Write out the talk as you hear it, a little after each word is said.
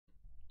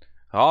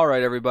All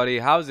right, everybody,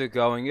 how's it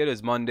going? It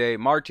is Monday,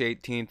 March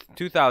 18th,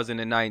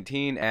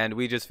 2019, and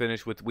we just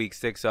finished with week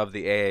 6 of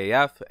the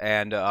AAF.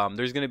 And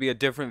there's going to be a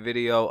different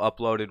video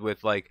uploaded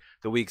with like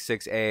the week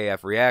 6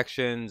 AAF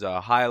reactions,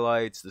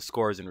 highlights, the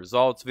scores and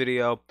results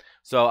video.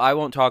 So I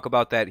won't talk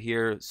about that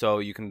here, so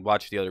you can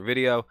watch the other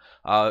video.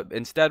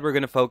 Instead, we're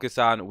going to focus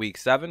on week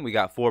 7. We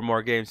got 4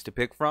 more games to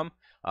pick from.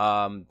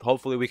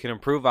 Hopefully, we can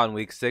improve on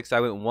week 6. I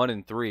went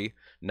 1-3,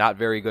 not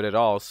very good at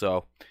all,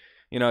 so.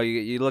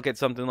 You look at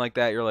something like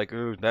that, you're like,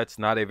 ooh, that's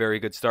not a very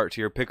good start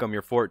to your pick 'em.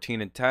 You're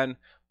 14-10,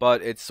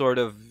 but it's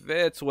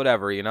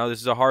whatever. This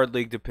is a hard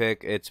league to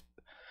pick.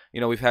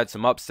 We've had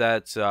some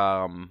upsets,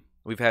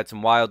 we've had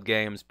some wild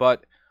games,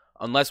 but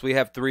unless we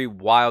have 3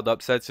 wild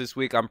upsets this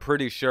week, I'm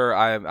pretty sure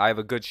I have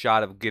a good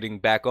shot of getting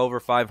back over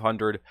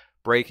 500,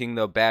 breaking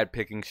the bad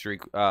picking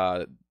streak,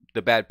 the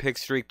bad pick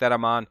streak that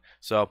I'm on.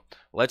 So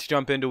let's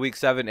jump into week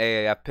 7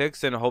 AAF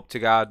picks and hope to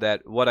God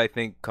that what I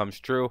think comes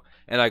true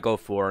and I go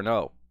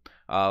 4-0.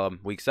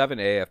 Week 7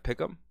 AAF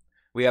Pick'em.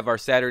 We have our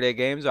Saturday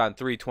games on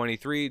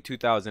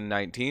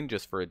 3/23/2019,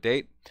 just for a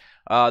date.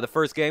 The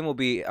first game will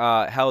be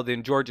held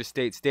in Georgia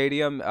State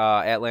Stadium,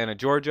 Atlanta,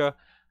 Georgia.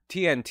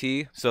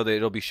 TNT, so that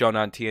it'll be shown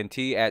on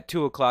TNT at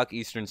 2 o'clock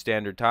Eastern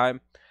Standard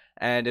Time.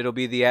 And it'll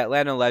be the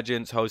Atlanta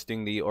Legends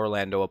hosting the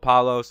Orlando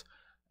Apollos.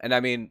 And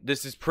I mean,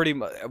 this is pretty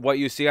much what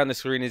you see on the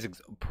screen is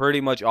pretty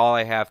much all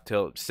I have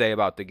to say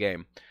about the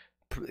game.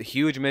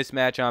 Huge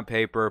mismatch on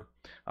paper.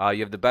 You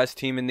have the best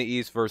team in the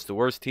East versus the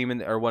worst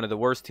team or one of the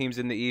worst teams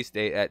in the East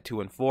at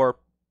 2-4.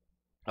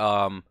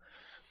 The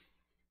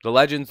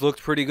Legends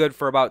looked pretty good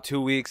for about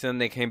 2 weeks,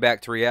 and they came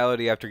back to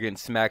reality after getting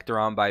smacked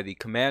around by the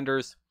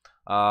Commanders.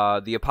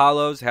 The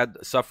Apollos had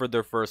suffered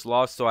their first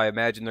loss, so I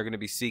imagine they're going to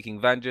be seeking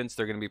vengeance.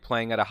 They're going to be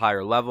playing at a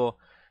higher level,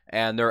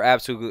 and they're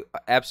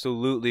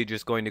absolutely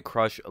just going to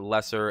crush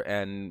lesser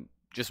and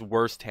just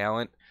worse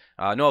talent.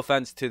 No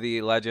offense to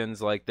the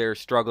Legends, like they're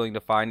struggling to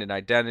find an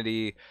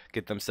identity,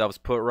 get themselves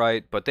put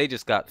right, but they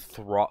just got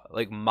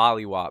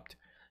mollywopped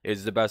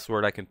is the best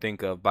word I can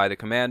think of by the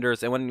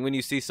Commanders. And when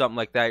you see something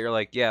like that, you're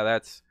like, yeah,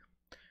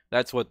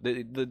 that's what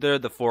they're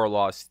the 4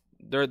 loss.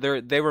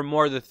 They were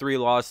more the 3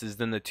 losses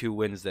than the 2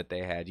 wins that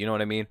they had. You know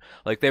what I mean?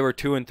 Like they were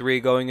 2-3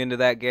 going into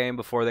that game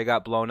before they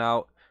got blown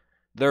out.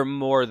 They're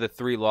more the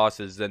 3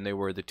 losses than they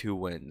were the 2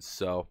 wins.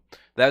 So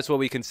that's what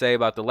we can say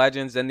about the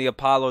Legends. And the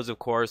Apollos, of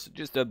course,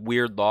 just a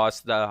weird loss.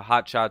 The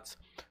Hotshots,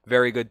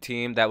 very good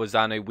team that was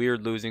on a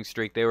weird losing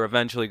streak. They were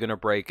eventually going to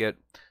break it.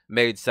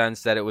 Made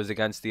sense that it was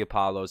against the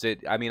Apollos.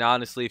 I mean,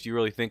 honestly, if you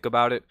really think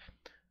about it,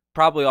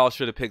 probably all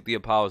should have picked the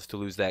Apollos to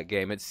lose that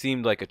game. It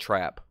seemed like a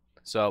trap.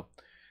 So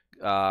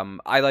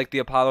I like the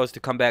Apollos to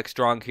come back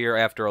strong here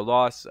after a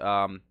loss.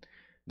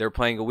 They're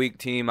playing a weak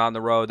team on the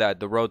road. That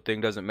the road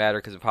thing doesn't matter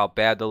because of how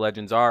bad the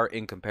Legends are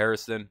in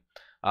comparison.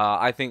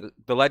 I think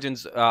the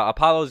Legends,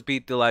 Apollos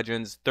beat the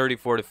Legends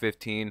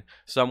 34-15,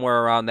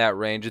 somewhere around that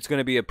range. It's going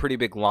to be a pretty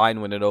big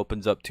line when it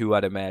opens up too,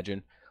 I'd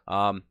imagine.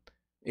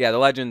 Yeah, the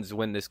Legends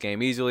win this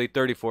game easily,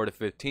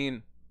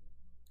 34-15.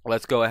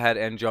 Let's go ahead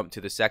and jump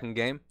to the second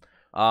game.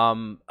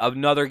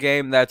 Another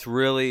game that's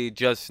really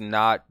just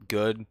not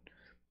good.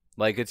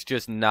 Like, it's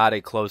just not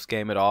a close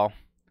game at all.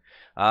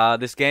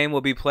 This game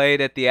will be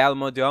played at the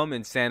Alamo Dome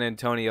in San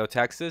Antonio,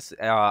 Texas,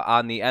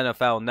 on the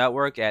NFL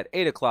Network at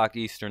 8 o'clock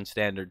Eastern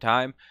Standard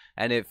Time,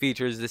 and it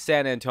features the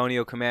San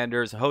Antonio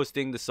Commanders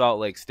hosting the Salt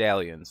Lake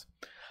Stallions.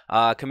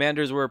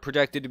 Commanders were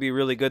projected to be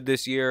really good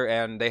this year,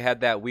 and they had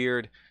that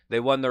they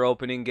won their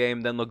opening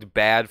game, then looked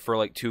bad for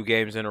like 2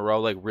 games in a row,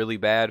 like really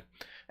bad,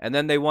 and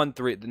then they won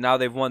 3. Now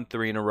they've won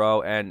 3 in a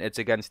row, and it's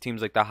against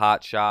teams like the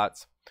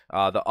Hotshots.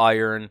 The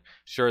Iron,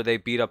 sure, they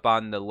beat up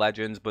on the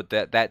Legends, but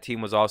that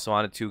team was also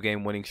on a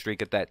 2-game winning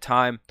streak at that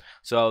time.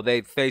 So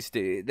they faced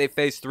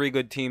 3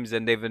 good teams,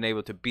 and they've been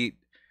able to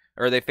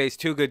they faced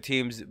 2 good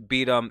teams,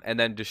 beat them, and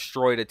then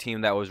destroyed a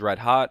team that was red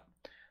hot.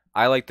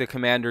 I like the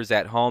Commanders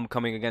at home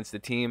coming against a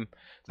team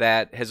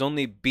that has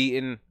only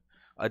beaten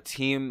a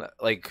team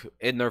like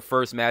in their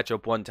first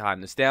matchup 1 time.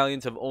 The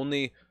Stallions have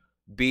only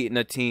beaten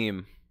a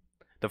team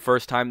the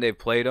first time they've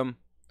played them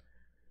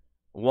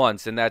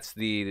once, and that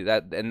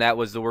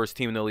was the worst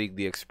team in the league,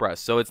 the Express.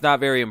 So it's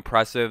not very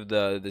impressive.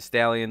 The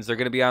Stallions, they're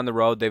going to be on the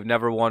road. They've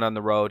never won on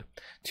the road.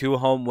 2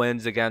 home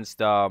wins against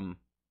like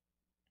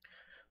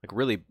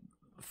really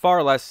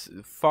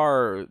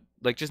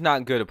like just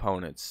not good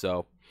opponents.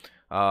 So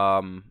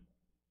I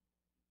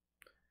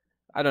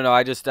don't know.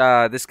 I just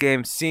this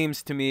game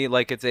seems to me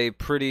like it's a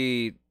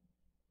pretty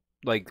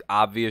like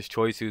obvious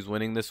choice who's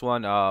winning this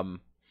one.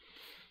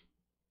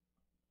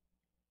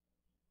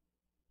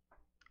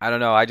 I don't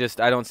know. I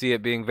don't see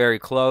it being very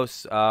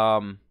close.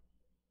 The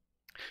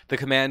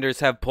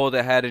Commanders have pulled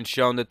ahead and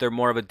shown that they're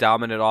more of a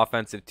dominant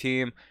offensive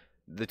team.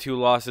 The 2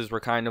 losses were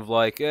kind of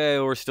like,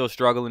 we're still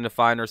struggling to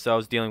find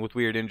ourselves, dealing with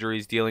weird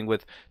injuries, dealing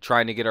with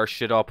trying to get our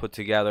shit all put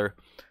together.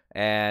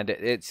 And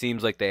it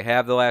seems like they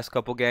have the last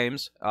couple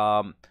games.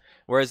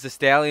 Whereas the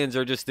Stallions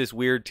are just this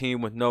weird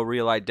team with no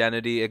real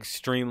identity,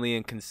 extremely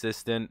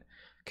inconsistent.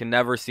 Can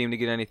never seem to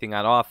get anything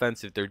on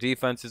offense. If their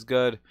defense is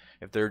good,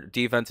 if their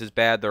defense is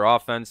bad, their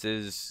offense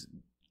is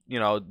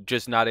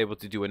just not able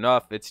to do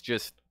enough. It's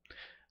just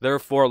they're a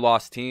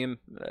 4-loss team.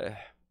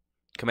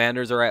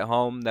 Commanders are at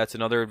home. That's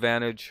another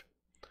advantage.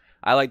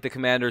 I like the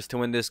Commanders to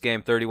win this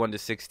game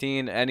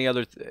 31-16. Any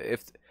other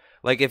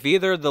if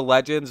either the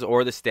Legends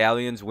or the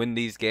Stallions win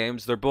these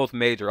games, they're both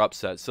major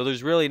upsets. So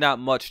there's really not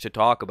much to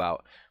talk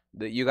about.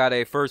 You got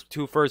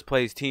two first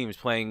place teams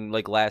playing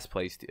like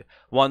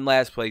one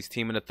last place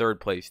team and a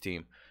third place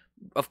team.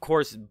 Of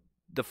course,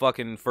 the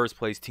fucking first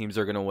place teams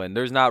are gonna win.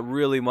 There's not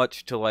really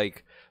much to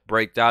like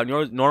break down.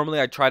 Normally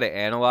I try to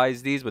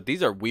analyze these, but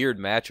these are weird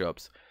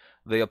matchups.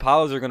 The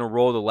Apollos are gonna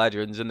roll the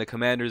Legends, and the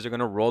Commanders are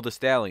gonna roll the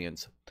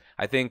Stallions.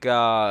 I think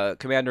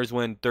Commanders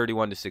win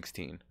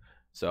 31-16.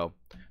 So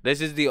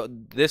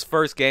this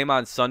first game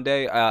on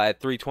Sunday at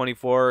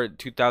 3/24,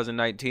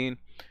 2019.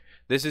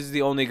 This is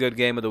the only good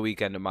game of the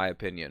weekend, in my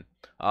opinion.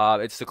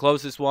 It's the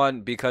closest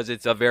one because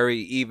it's a very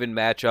even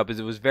matchup. As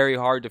it was very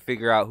hard to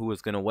figure out who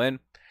was going to win.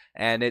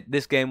 And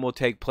this game will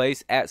take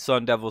place at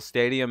Sun Devil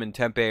Stadium in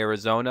Tempe,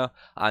 Arizona,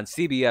 on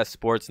CBS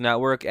Sports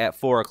Network at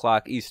 4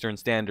 o'clock Eastern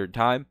Standard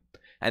Time.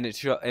 And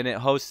it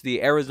hosts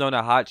the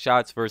Arizona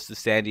Hotshots versus the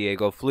San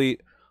Diego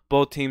Fleet.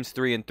 Both teams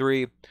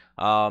 3-3.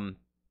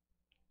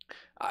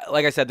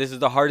 Like I said, this is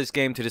the hardest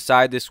game to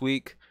decide this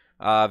week.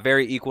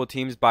 Very equal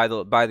teams by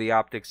the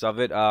optics of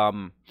it.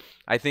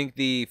 I think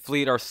the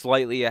Fleet are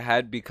slightly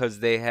ahead because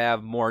they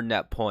have more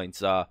net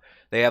points.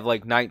 They have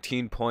like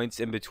 19 points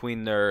in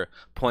between their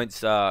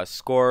points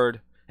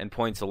scored and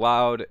points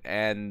allowed,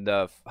 and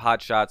the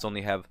Hotshots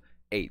only have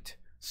 8.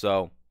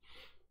 So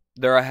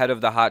they're ahead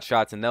of the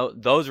Hotshots in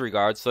those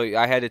regards. So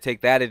I had to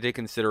take that into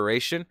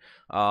consideration.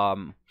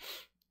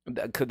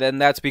 Then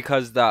that's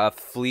because the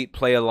Fleet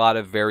play a lot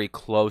of very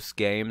close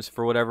games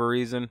for whatever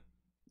reason.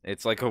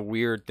 It's like a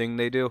weird thing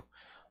they do.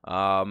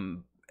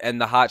 And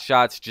the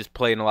Hotshots just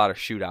play in a lot of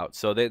shootouts.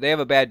 So they have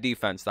a bad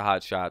defense, the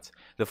Hotshots.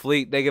 The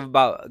Fleet, they give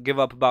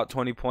up about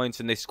 20 points,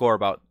 and they score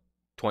about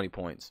 20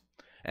 points.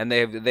 And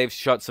they've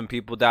shut some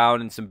people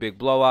down in some big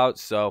blowouts,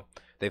 so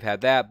they've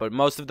had that. But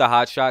most of the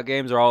Hotshot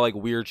games are all like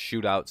weird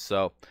shootouts,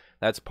 so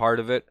that's part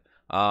of it.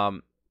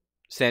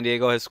 San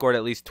Diego has scored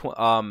at least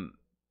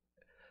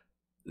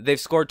they've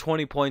scored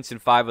 20 points in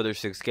 5 of their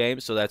 6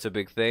 games, so that's a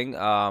big thing.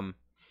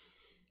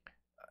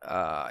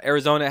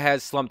 Arizona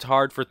has slumped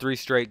hard for 3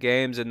 straight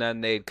games, and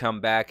then they'd come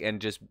back and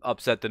just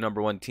upset the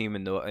 #1 team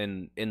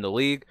in the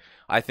league.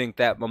 I think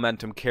that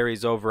momentum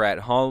carries over at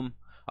home.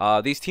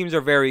 These teams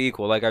are very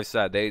equal, like I've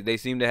said. They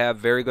seem to have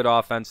very good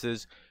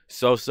offenses,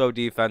 so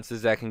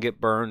defenses that can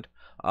get burned.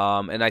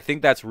 And I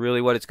think that's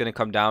really what it's going to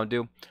come down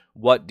to.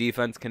 What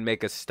defense can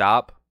make a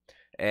stop?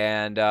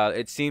 And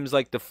it seems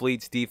like the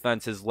Fleet's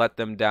defense has let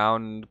them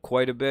down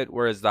quite a bit,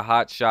 whereas the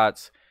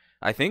Hotshots,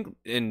 I think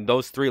in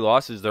those 3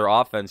 losses, their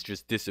offense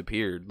just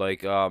disappeared.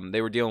 Like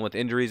they were dealing with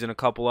injuries in a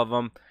couple of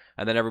them,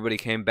 and then everybody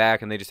came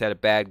back, and they just had a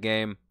bad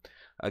game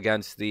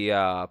against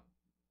the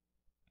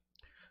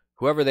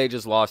whoever they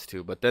just lost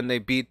to. But then they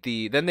beat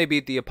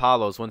the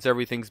Apollos. Once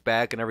everything's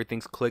back and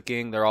everything's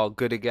clicking, they're all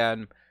good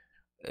again.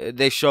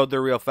 They showed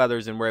their real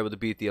feathers and were able to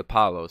beat the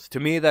Apollos. To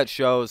me, that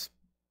shows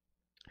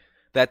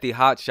that the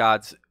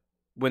Hotshots,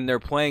 when they're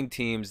playing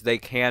teams, they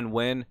can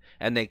win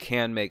and they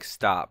can make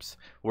stops.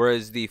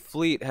 Whereas the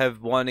Fleet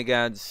have won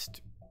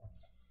against,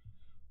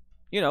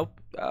 I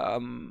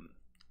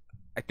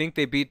think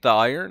they beat the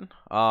Iron.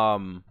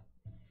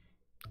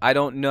 I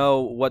don't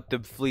know what the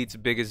Fleet's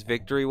biggest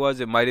victory was.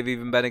 It might have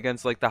even been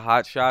against like the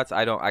Hotshots.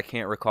 I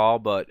can't recall.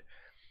 But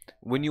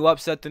when you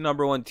upset the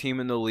 #1 team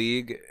in the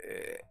league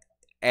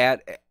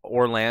at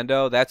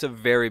Orlando, that's a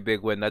very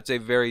big win. That's a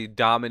very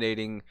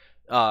dominating,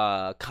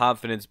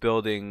 confidence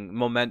building,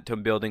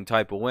 momentum building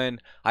type of win.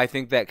 I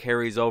think that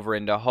carries over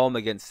into home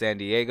against San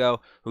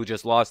Diego, who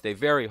just lost a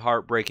very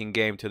heartbreaking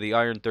game to the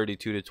Iron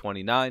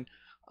 32-29.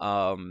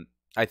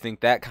 I think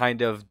that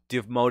kind of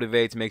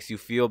demotivates, makes you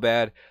feel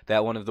bad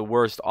that one of the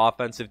worst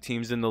offensive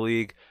teams in the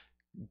league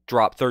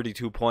dropped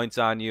 32 points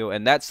on you,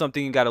 and that's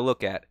something you got to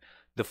look at.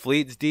 The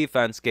Fleet's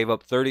defense gave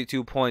up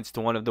 32 points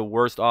to one of the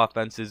worst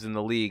offenses in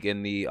the league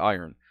in the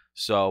Iron.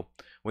 So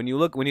when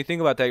you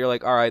think about that, you're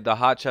like, all right, the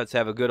Hotshots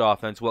have a good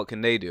offense. What can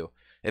they do?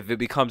 If it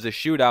becomes a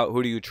shootout,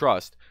 who do you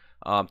trust?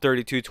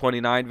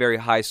 32-29, very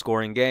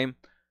high-scoring game.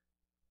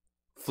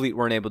 Fleet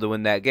weren't able to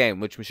win that game,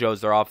 which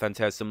shows their offense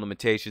has some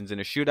limitations in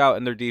a shootout,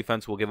 and their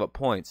defense will give up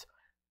points.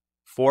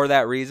 For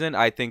that reason,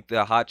 I think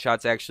the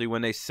Hotshots actually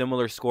win a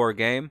similar score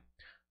game,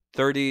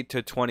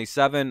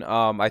 30-27.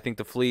 I think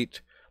the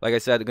Fleet, like I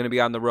said, are going to be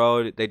on the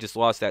road. They just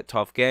lost that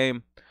tough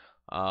game.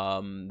 The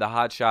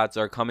Hotshots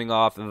are coming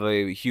off of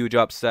a huge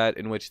upset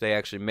in which they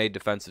actually made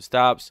defensive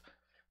stops.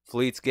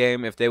 Fleet's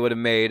game, if they would have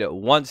made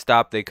 1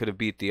 stop, they could have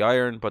beat the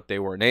Iron, but they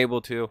weren't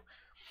able to.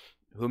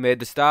 Who made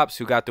the stops?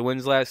 Who got the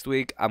wins last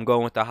week? I'm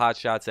going with the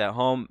Hotshots at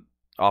home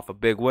off a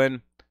big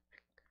win.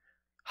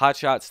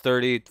 Hotshots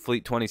 30,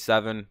 Fleet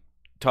 27.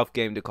 Tough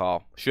game to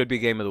call. Should be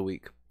game of the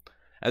week.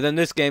 And then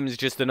this game is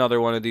just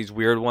another one of these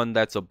weird ones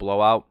that's a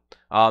blowout.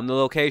 The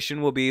location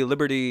will be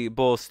Liberty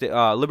Bowl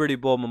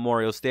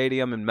Memorial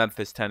Stadium in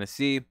Memphis,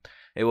 Tennessee.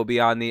 It will be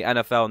on the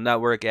NFL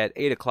Network at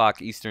 8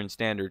 o'clock Eastern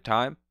Standard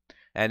Time.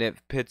 and it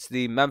pits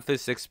the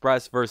Memphis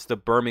Express versus the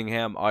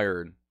Birmingham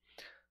Iron.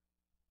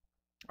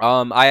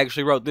 I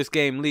actually wrote this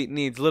game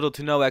needs little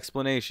to no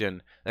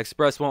explanation.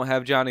 Express won't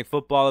have Johnny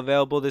Football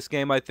available this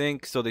game, I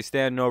think, so they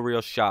stand no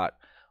real shot.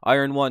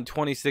 Iron won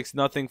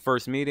 26-0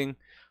 first meeting.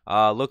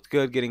 Looked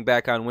good getting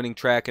back on winning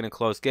track in a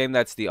close game.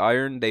 That's the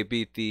Iron. They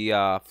beat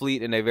the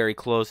Fleet in a very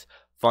close,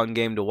 fun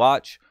game to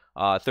watch.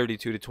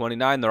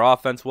 32-29. Their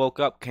offense woke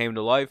up, came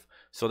to life.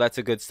 So that's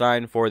a good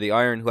sign for the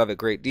Iron, who have a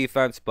great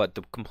defense, but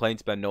the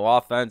complaint's been no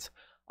offense.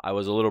 I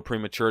was a little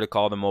premature to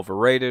call them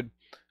overrated,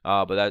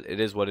 but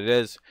it is what it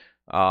is.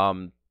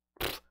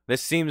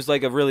 This seems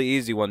like a really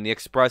easy one. The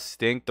Express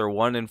stink. They're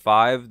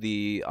 1-5.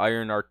 The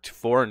Iron are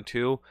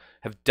 4-2.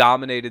 Have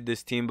dominated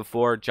this team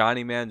before.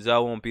 Johnny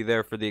Manziel won't be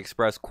there for the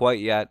Express quite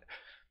yet.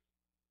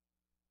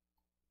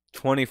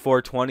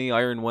 24-20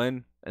 Iron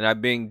win, and I'm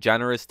being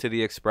generous to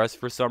the Express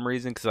for some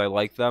reason because I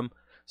like them.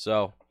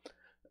 So,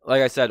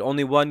 like I said,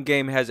 only one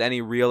game has any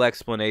real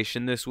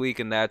explanation this week,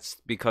 and that's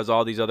because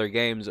all these other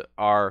games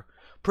are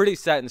pretty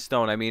set in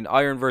stone. I mean,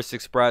 Iron versus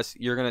Express,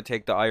 you're going to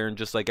take the Iron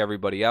just like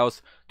everybody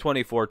else,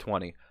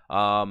 24-20.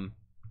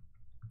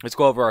 Let's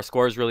go over our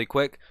scores really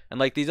quick. And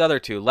like these other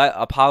two,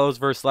 Apollos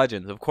versus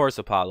Legends, of course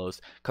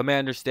Apollos.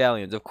 Commander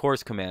Stallions, of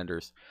course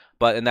Commanders.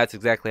 And that's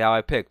exactly how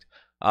I picked.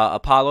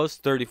 Apollos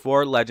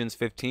 34, Legends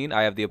 15.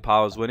 I have the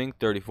Apollos winning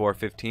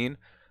 34-15.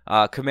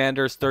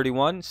 Commanders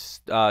 31,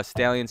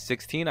 Stallions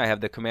 16. I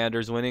have the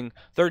Commanders winning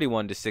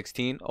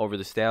 31-16 over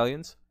the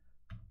Stallions.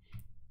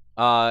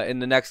 In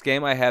the next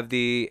game, I have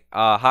the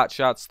Hot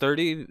Shots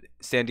 30,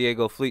 San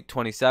Diego Fleet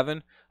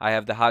 27. I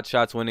have the Hot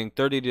Shots winning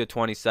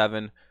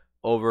 30-27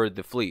 over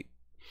the Fleet.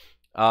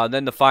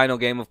 Then the final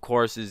game, of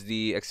course, is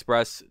the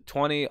Express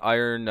 20,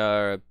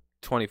 Iron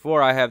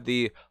 24. I have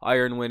the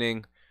Iron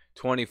winning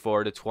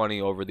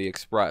 24-20 over the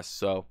Express.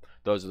 So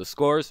those are the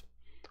scores.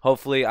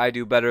 Hopefully, I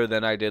do better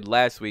than I did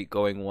last week,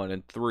 going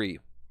 1-3.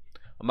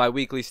 My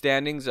weekly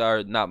standings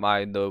are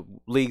the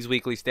league's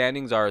weekly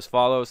standings are as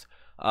follows.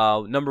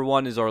 Number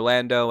 1 is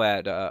Orlando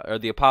or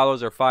the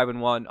Apollos are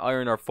 5-1,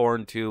 Iron are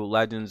 4-2,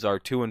 Legends are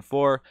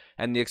 2-4,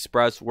 and the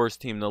Express,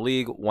 worst team in the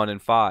league,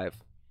 1-5.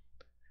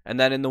 And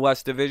then in the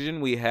West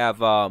Division, we have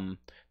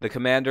the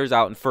Commanders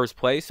out in first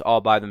place, all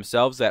by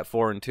themselves at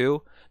 4-2.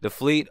 The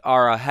Fleet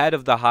are ahead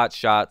of the Hot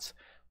Shots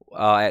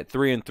at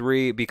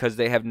 3-3 because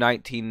they have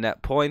 19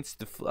 net points.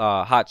 The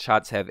Hot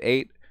Shots have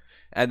 8.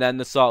 And then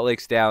the Salt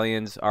Lake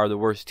Stallions are the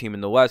worst team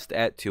in the West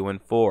at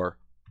 2-4.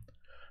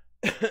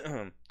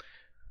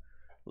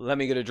 Let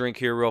me get a drink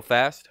here real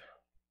fast.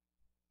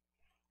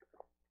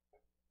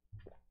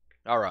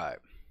 All right.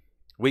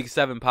 Week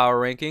 7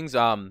 power rankings.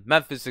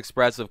 Memphis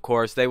Express, of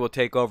course, they will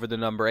take over the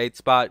number 8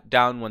 spot,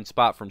 down 1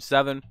 spot from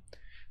 7.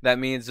 That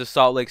means the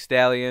Salt Lake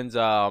Stallions,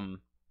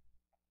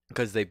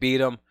 because they beat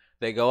them,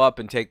 they go up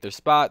and take their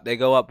spot. They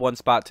go up 1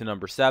 spot to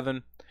number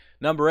 7.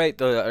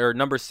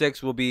 Number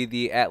 6 will be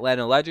the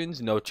Atlanta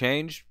Legends. No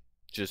change.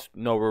 Just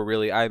nowhere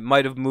really. I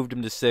might have moved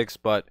them to 6,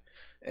 but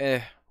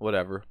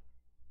whatever.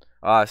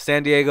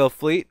 San Diego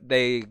Fleet,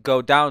 they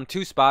go down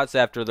 2 spots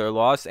after their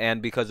loss,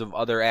 and because of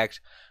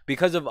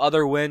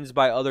other wins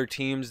by other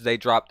teams, they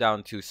drop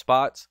down 2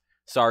 spots.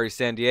 Sorry,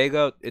 San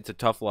Diego, it's a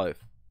tough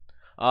life.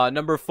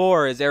 Number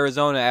 4 is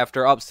Arizona.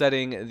 After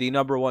upsetting the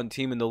number 1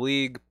 team in the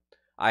league,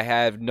 I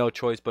have no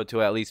choice but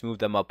to at least move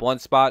them up 1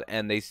 spot,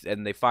 and they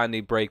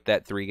finally break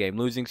that 3-game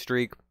losing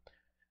streak.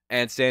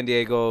 And San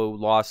Diego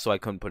lost, so I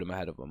couldn't put them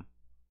ahead of them.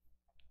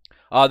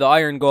 The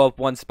Iron go up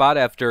 1 spot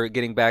after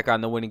getting back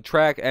on the winning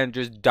track and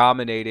just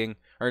dominating,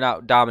 or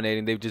not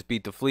dominating, they've just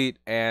beat the Fleet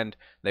and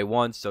they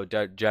won, so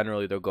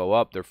generally they'll go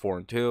up. They're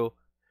 4-2.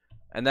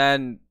 And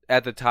then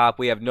at the top,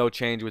 we have no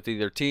change with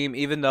either team.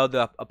 Even though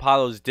the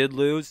Apollos did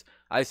lose,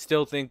 I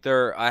still think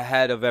they're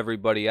ahead of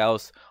everybody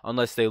else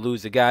unless they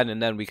lose again, and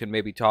then we can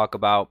maybe talk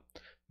about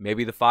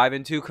maybe the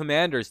 5-2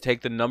 Commanders take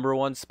the number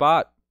 1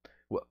 spot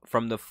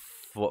from the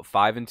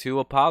 5-2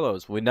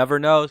 Apollos. We never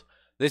know.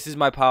 This is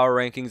my power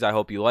rankings. I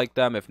hope you like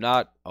them. If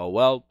not, oh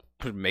well,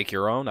 make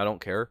your own. I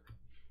don't care.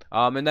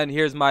 And then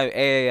here's my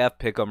AAF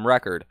Pick'em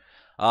record.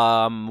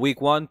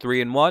 Week 1,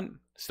 3-1.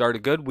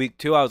 Started good. Week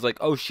 2, I was like,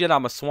 oh shit,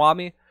 I'm a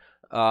Swami.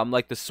 I'm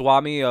like the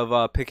Swami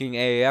of picking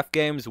AAF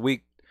games.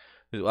 Week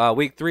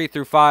 3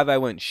 through 5, I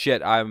went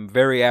shit. I'm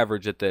very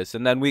average at this.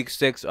 And then week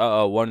 6,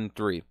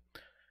 1-3.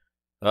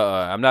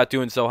 I'm not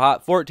doing so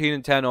hot.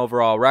 14-10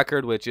 overall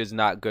record, which is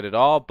not good at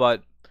all,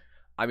 but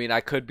I mean,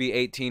 I could be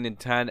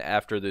 18-10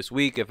 after this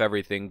week if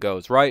everything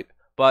goes right.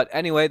 But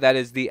anyway, that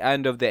is the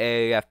end of the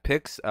AAF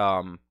picks,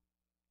 power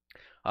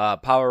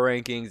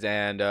rankings,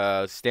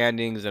 and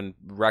standings and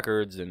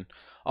records and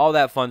all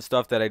that fun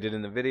stuff that I did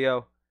in the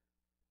video.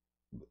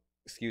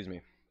 Excuse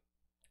me.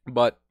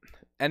 But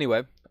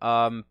anyway,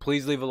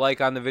 please leave a like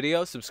on the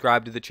video.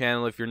 Subscribe to the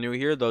channel if you're new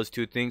here. Those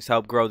 2 things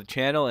help grow the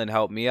channel and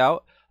help me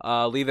out.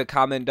 Leave a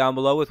comment down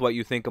below with what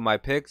you think of my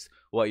picks,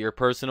 what your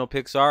personal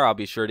picks are. I'll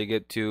be sure to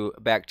get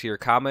back to your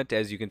comment.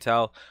 As you can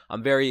tell,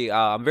 I'm very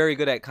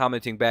good at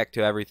commenting back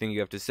to everything you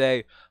have to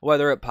say,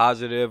 whether it's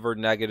positive or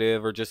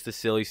negative or just a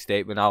silly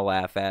statement I'll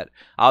laugh at.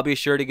 I'll be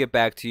sure to get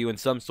back to you in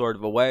some sort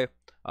of a way.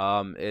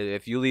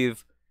 If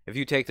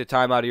you take the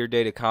time out of your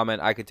day to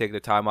comment, I can take the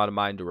time out of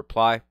mine to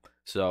reply.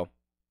 So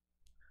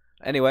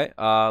anyway,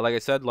 like I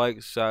said,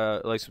 like,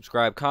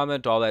 subscribe,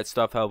 comment, all that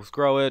stuff helps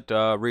grow it.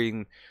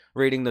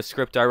 Reading the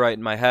script I write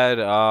in my head.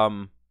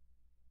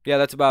 Yeah,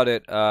 that's about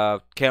it.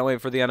 Can't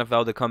wait for the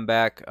NFL to come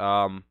back.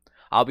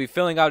 I'll be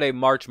filling out a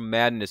March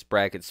Madness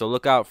bracket, so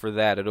look out for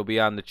that. It'll be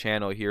on the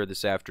channel here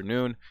this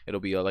afternoon. It'll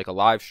be like a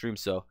live stream,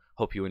 so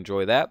hope you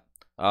enjoy that.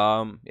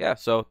 Yeah,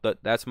 so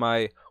that's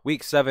my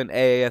Week 7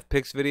 AAF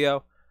Picks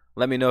video.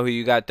 Let me know who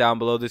you got down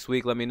below this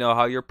week. Let me know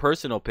how your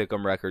personal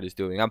pick'em record is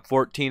doing. I'm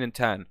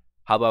 14-10.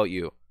 How about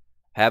you?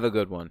 Have a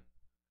good one.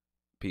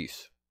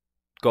 Peace.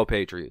 Go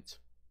Patriots.